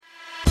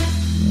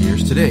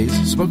here's today's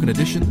spoken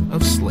edition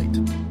of Slate.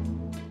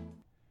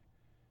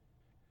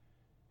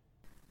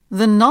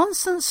 The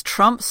nonsense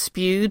Trump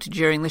spewed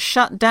during the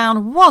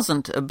shutdown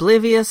wasn't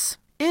oblivious,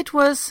 it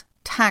was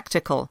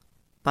tactical.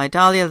 By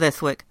Dahlia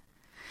Lithwick.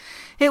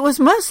 It was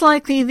most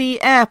likely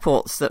the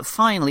airports that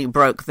finally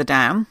broke the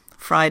dam.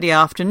 Friday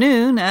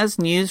afternoon, as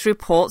news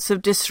reports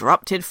of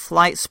disrupted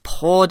flights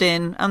poured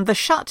in and the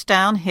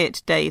shutdown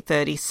hit day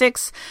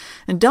 36,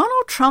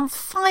 Donald Trump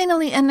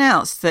finally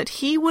announced that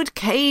he would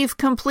cave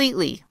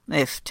completely,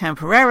 if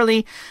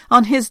temporarily,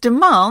 on his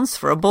demands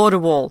for a border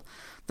wall.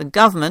 The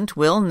government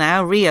will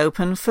now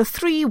reopen for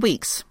 3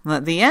 weeks,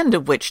 at the end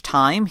of which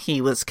time, he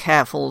was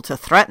careful to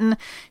threaten,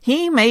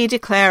 he may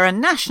declare a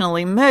national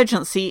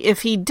emergency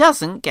if he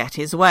doesn't get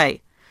his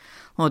way.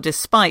 Well,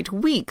 despite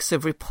weeks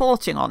of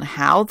reporting on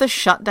how the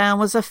shutdown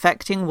was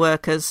affecting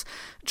workers,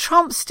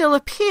 Trump still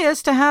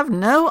appears to have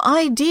no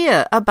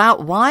idea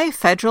about why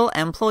federal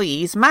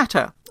employees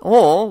matter,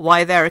 or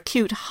why their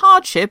acute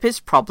hardship is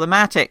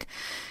problematic.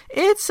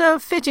 It's a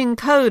fitting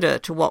coda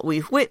to what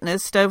we've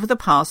witnessed over the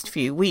past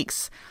few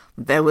weeks.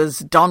 There was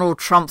Donald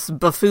Trump's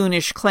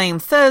buffoonish claim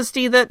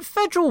Thursday that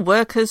federal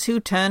workers who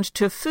turned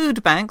to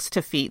food banks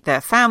to feed their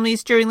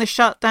families during the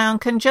shutdown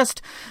can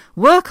just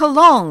work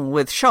along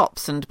with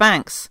shops and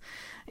banks.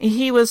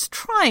 He was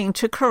trying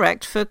to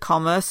correct for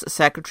Commerce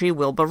Secretary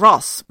Wilbur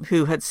Ross,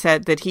 who had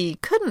said that he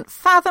couldn't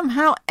fathom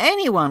how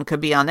anyone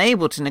could be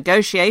unable to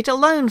negotiate a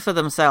loan for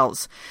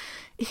themselves.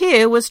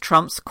 Here was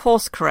Trump's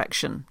course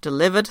correction,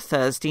 delivered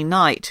Thursday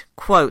night.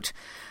 Quote,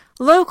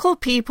 "Local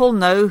people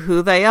know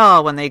who they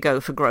are when they go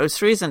for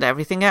groceries and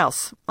everything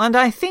else. And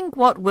I think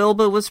what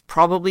Wilbur was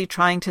probably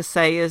trying to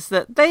say is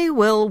that they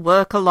will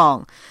work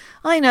along.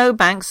 I know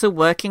banks are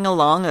working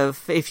along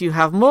of if you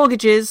have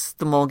mortgages,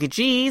 the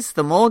mortgagees,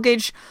 the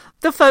mortgage,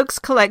 the folks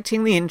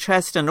collecting the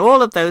interest and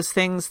all of those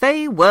things,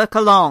 they work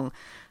along.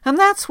 And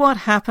that's what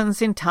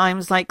happens in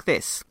times like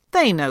this.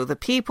 They know the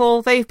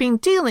people, they've been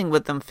dealing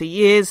with them for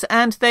years,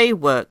 and they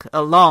work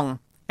along."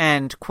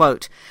 End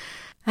quote.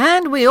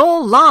 And we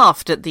all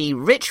laughed at the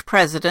rich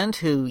president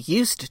who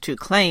used to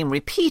claim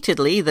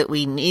repeatedly that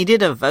we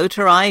needed a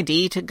voter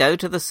ID to go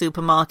to the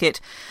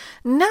supermarket,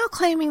 now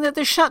claiming that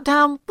the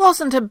shutdown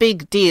wasn't a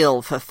big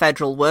deal for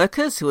federal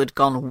workers who had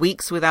gone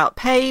weeks without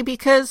pay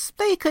because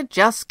they could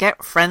just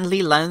get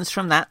friendly loans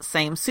from that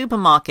same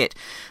supermarket,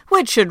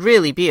 which should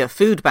really be a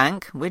food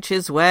bank, which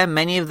is where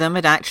many of them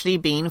had actually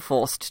been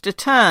forced to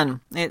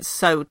turn. It's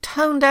so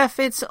tone-deaf,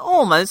 it's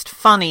almost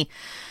funny.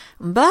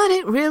 But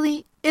it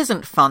really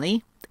isn't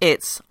funny.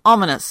 It's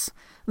ominous.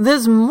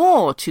 There's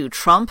more to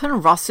Trump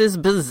and Ross's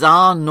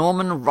bizarre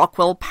Norman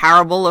Rockwell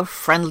parable of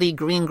friendly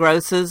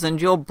greengrocers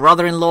and your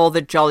brother-in-law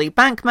the jolly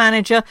bank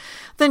manager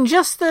than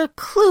just the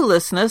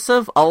cluelessness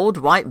of old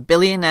white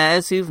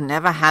billionaires who've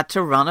never had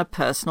to run a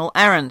personal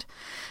errand.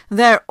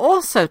 They're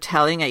also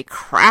telling a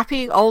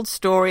crappy old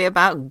story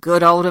about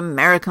good old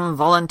American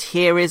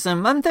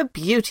volunteerism and the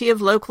beauty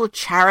of local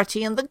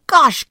charity and the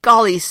gosh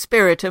golly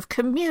spirit of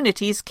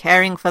communities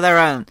caring for their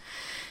own.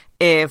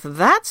 If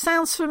that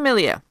sounds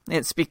familiar,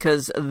 it's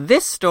because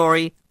this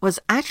story was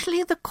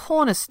actually the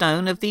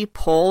cornerstone of the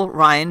Paul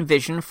Ryan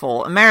vision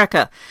for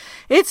America.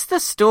 It's the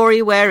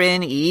story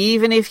wherein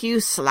even if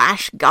you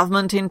slash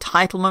government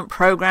entitlement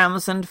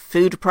programs and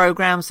food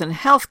programs and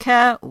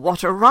healthcare,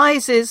 what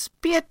arises,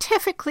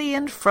 beatifically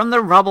and from the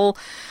rubble,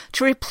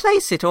 to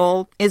replace it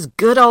all is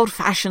good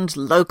old-fashioned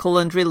local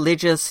and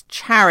religious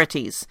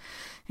charities.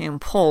 In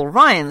Paul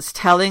Ryan's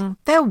telling,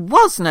 there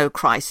was no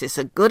crisis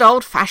a good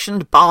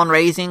old-fashioned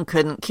barn-raising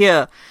couldn't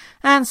cure.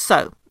 And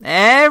so,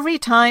 every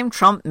time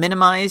Trump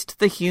minimized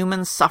the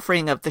human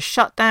suffering of the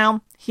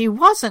shutdown, he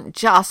wasn't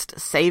just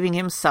saving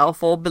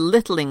himself or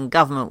belittling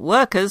government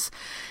workers,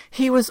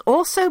 he was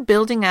also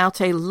building out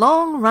a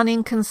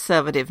long-running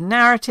conservative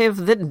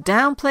narrative that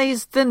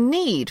downplays the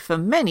need for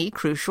many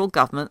crucial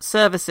government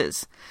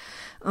services.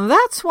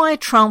 That's why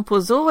Trump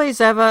was always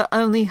ever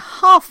only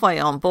halfway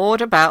on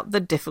board about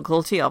the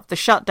difficulty of the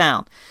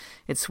shutdown.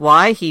 It's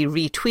why he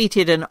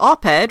retweeted an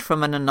op-ed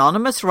from an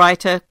anonymous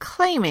writer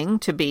claiming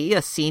to be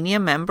a senior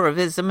member of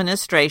his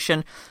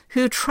administration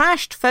who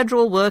trashed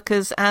federal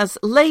workers as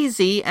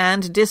lazy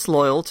and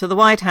disloyal to the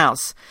White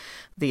House.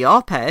 The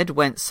op-ed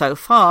went so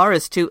far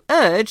as to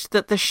urge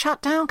that the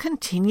shutdown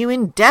continue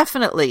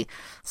indefinitely,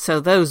 so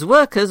those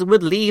workers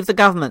would leave the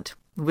government,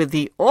 with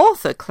the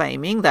author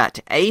claiming that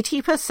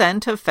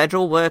 80% of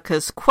federal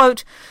workers,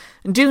 quote,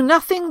 do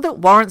nothing that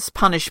warrants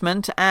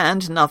punishment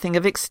and nothing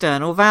of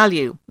external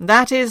value.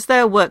 That is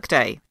their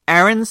workday,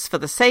 errands for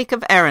the sake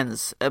of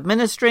errands,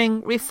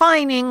 administering,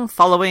 refining,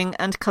 following,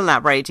 and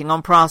collaborating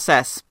on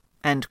process,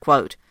 end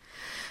quote.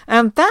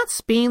 And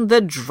that's been the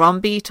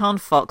drumbeat on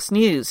Fox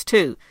News,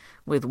 too,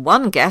 with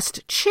one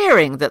guest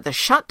cheering that the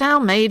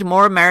shutdown made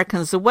more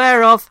Americans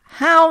aware of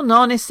how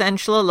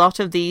non-essential a lot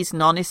of these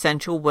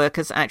non-essential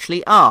workers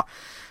actually are,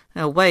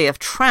 a way of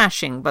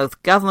trashing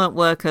both government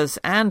workers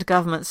and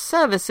government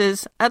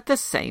services at the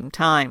same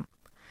time.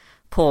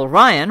 Paul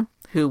Ryan,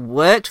 who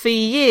worked for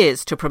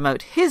years to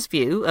promote his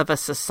view of a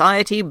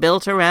society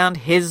built around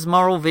his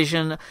moral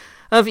vision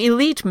of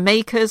elite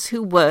makers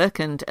who work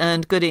and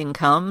earn good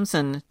incomes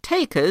and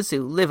takers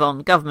who live on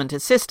government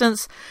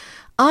assistance,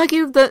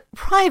 argued that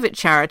private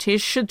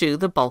charities should do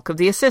the bulk of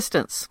the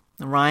assistance.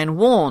 Ryan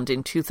warned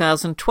in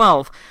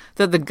 2012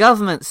 that the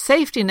government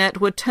safety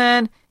net would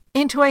turn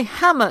into a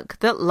hammock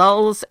that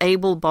lulls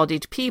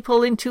able-bodied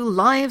people into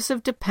lives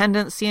of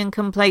dependency and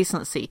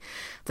complacency,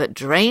 that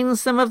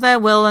drains them of their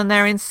will and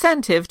their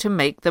incentive to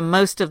make the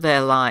most of their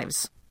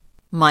lives.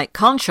 Mike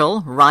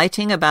Conchell,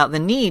 writing about the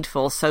need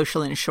for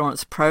social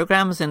insurance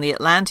programs in The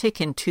Atlantic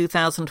in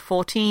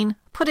 2014,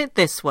 put it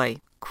this way,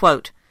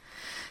 quote,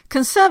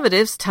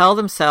 "Conservatives tell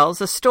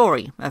themselves a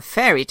story, a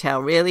fairy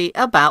tale really,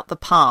 about the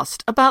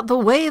past, about the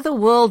way the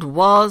world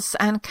was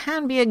and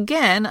can be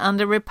again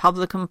under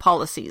Republican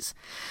policies.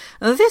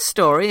 This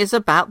story is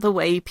about the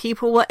way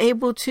people were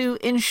able to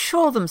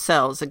insure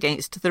themselves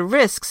against the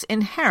risks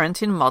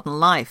inherent in modern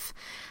life.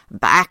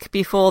 Back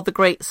before the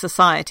Great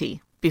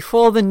Society,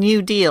 before the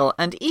New Deal,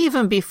 and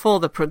even before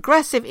the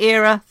Progressive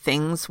era,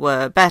 things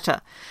were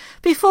better.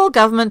 Before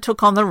government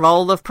took on the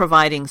role of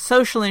providing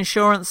social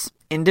insurance,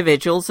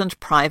 individuals and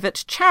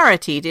private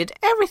charity did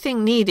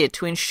everything needed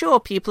to insure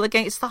people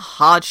against the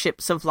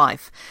hardships of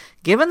life.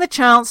 Given the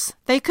chance,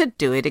 they could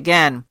do it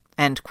again."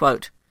 End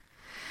quote.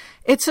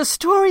 It's a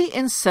story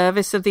in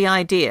service of the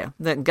idea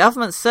that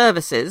government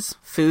services,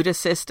 food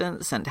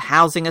assistance and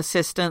housing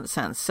assistance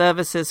and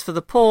services for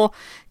the poor,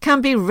 can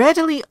be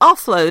readily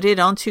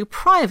offloaded onto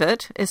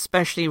private,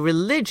 especially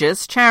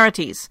religious,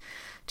 charities.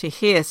 To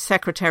hear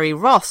Secretary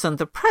Ross and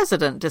the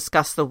President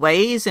discuss the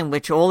ways in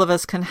which all of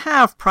us can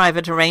have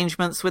private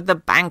arrangements with the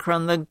banker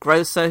and the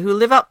grocer who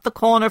live up the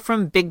corner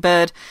from Big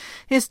Bird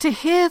is to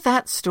hear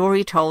that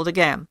story told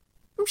again.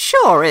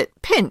 Sure, it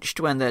pinched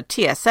when the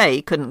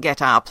TSA couldn't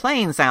get our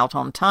planes out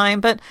on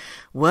time, but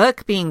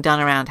work being done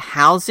around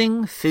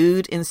housing,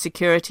 food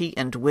insecurity,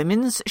 and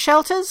women's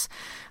shelters?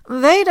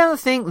 They don't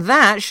think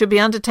that should be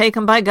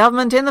undertaken by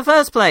government in the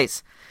first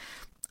place.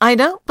 I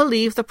don't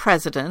believe the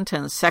President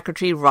and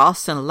Secretary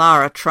Ross and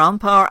Lara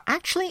Trump are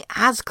actually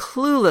as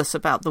clueless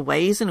about the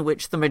ways in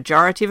which the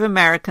majority of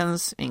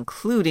Americans,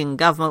 including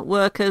government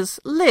workers,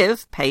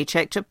 live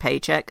paycheck to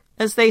paycheck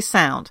as they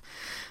sound.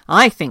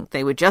 I think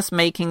they were just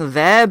making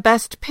their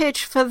best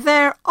pitch for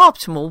their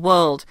optimal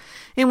world,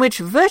 in which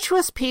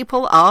virtuous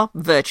people are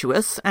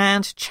virtuous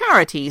and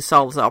charity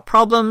solves our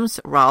problems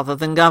rather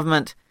than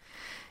government.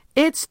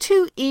 It's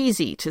too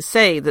easy to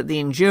say that the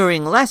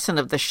enduring lesson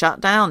of the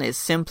shutdown is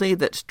simply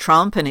that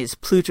Trump and his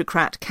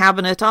plutocrat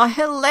cabinet are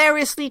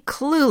hilariously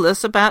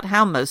clueless about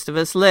how most of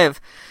us live.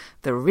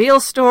 The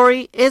real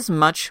story is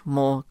much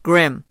more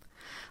grim.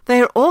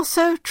 They are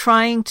also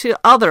trying to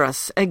other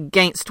us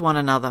against one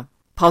another,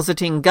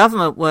 positing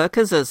government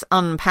workers as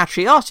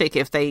unpatriotic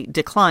if they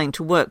decline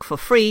to work for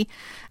free,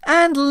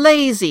 and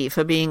lazy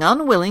for being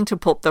unwilling to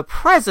put the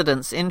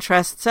president's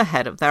interests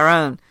ahead of their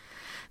own.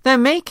 They're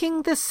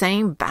making the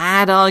same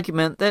bad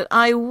argument that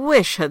I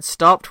wish had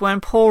stopped when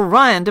Paul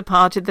Ryan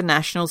departed the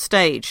national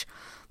stage,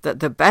 that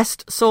the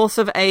best source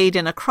of aid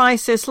in a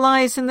crisis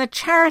lies in the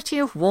charity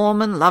of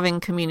warm and loving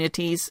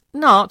communities,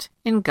 not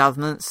in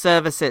government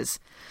services.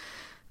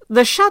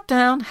 The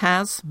shutdown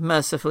has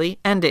mercifully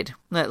ended,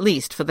 at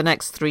least for the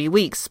next 3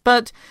 weeks,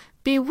 but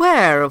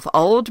beware of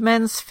old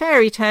men's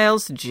fairy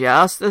tales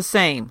just the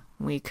same.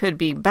 We could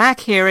be back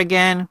here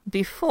again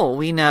before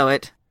we know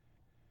it.